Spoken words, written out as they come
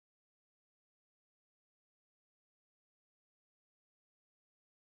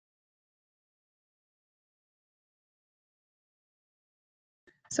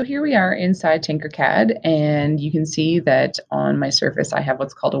So here we are inside Tinkercad, and you can see that on my surface I have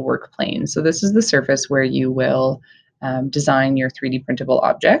what's called a work plane. So this is the surface where you will design your 3D printable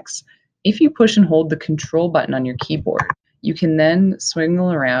objects. If you push and hold the control button on your keyboard, you can then swing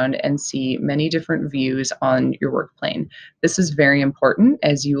around and see many different views on your work plane. This is very important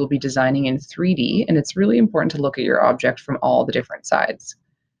as you will be designing in 3D, and it's really important to look at your object from all the different sides.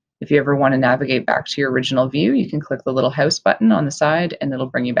 If you ever want to navigate back to your original view, you can click the little house button on the side and it'll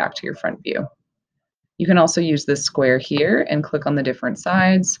bring you back to your front view. You can also use this square here and click on the different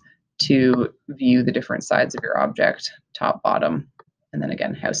sides to view the different sides of your object, top, bottom, and then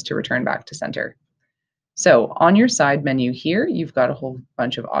again, house to return back to center. So on your side menu here, you've got a whole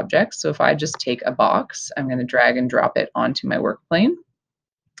bunch of objects. So if I just take a box, I'm going to drag and drop it onto my work plane.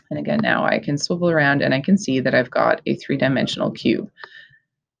 And again, now I can swivel around and I can see that I've got a three-dimensional cube.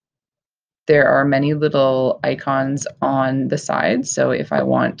 There are many little icons on the sides. So if I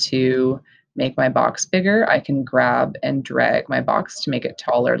want to make my box bigger, I can grab and drag my box to make it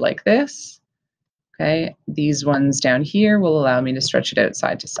taller like this. Okay, these ones down here will allow me to stretch it out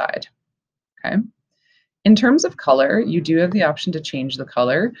side to side. Okay. In terms of color, you do have the option to change the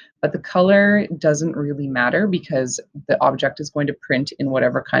color, but the color doesn't really matter because the object is going to print in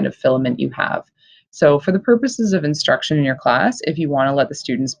whatever kind of filament you have. So for the purposes of instruction in your class, if you want to let the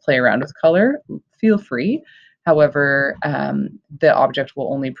students play around with color, feel free. However, the object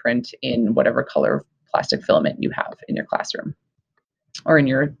will only print in whatever color plastic filament you have in your classroom or in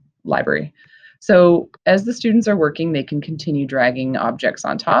your library. So as the students are working, they can continue dragging objects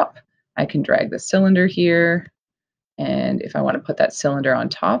on top. I can drag the cylinder here, and if I want to put that cylinder on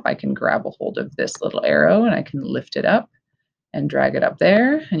top, I can grab a hold of this little arrow and I can lift it up and drag it up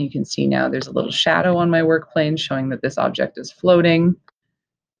there. And you can see now there's a little shadow on my work plane showing that this object is floating.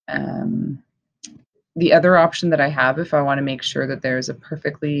 The other option that I have if I want to make sure that there's a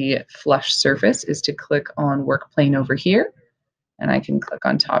perfectly flush surface is to click on work plane over here. And I can click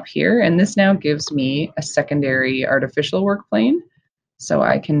on top here. And this now gives me a secondary artificial work plane. So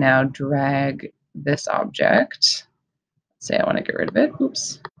I can now drag this object. Say I want to get rid of it.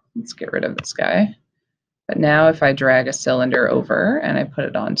 Oops, let's get rid of this guy. But now if I drag a cylinder over and I put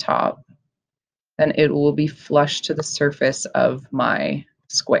it on top, then it will be flush to the surface of my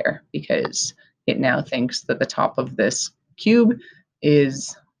square because it now thinks that the top of this cube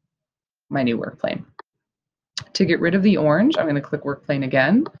is my new work plane. To get rid of the orange, I'm going to click work plane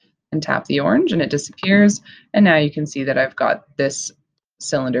again and tap the orange and it disappears. And now you can see that I've got this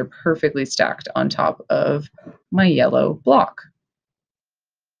cylinder perfectly stacked on top of my yellow block.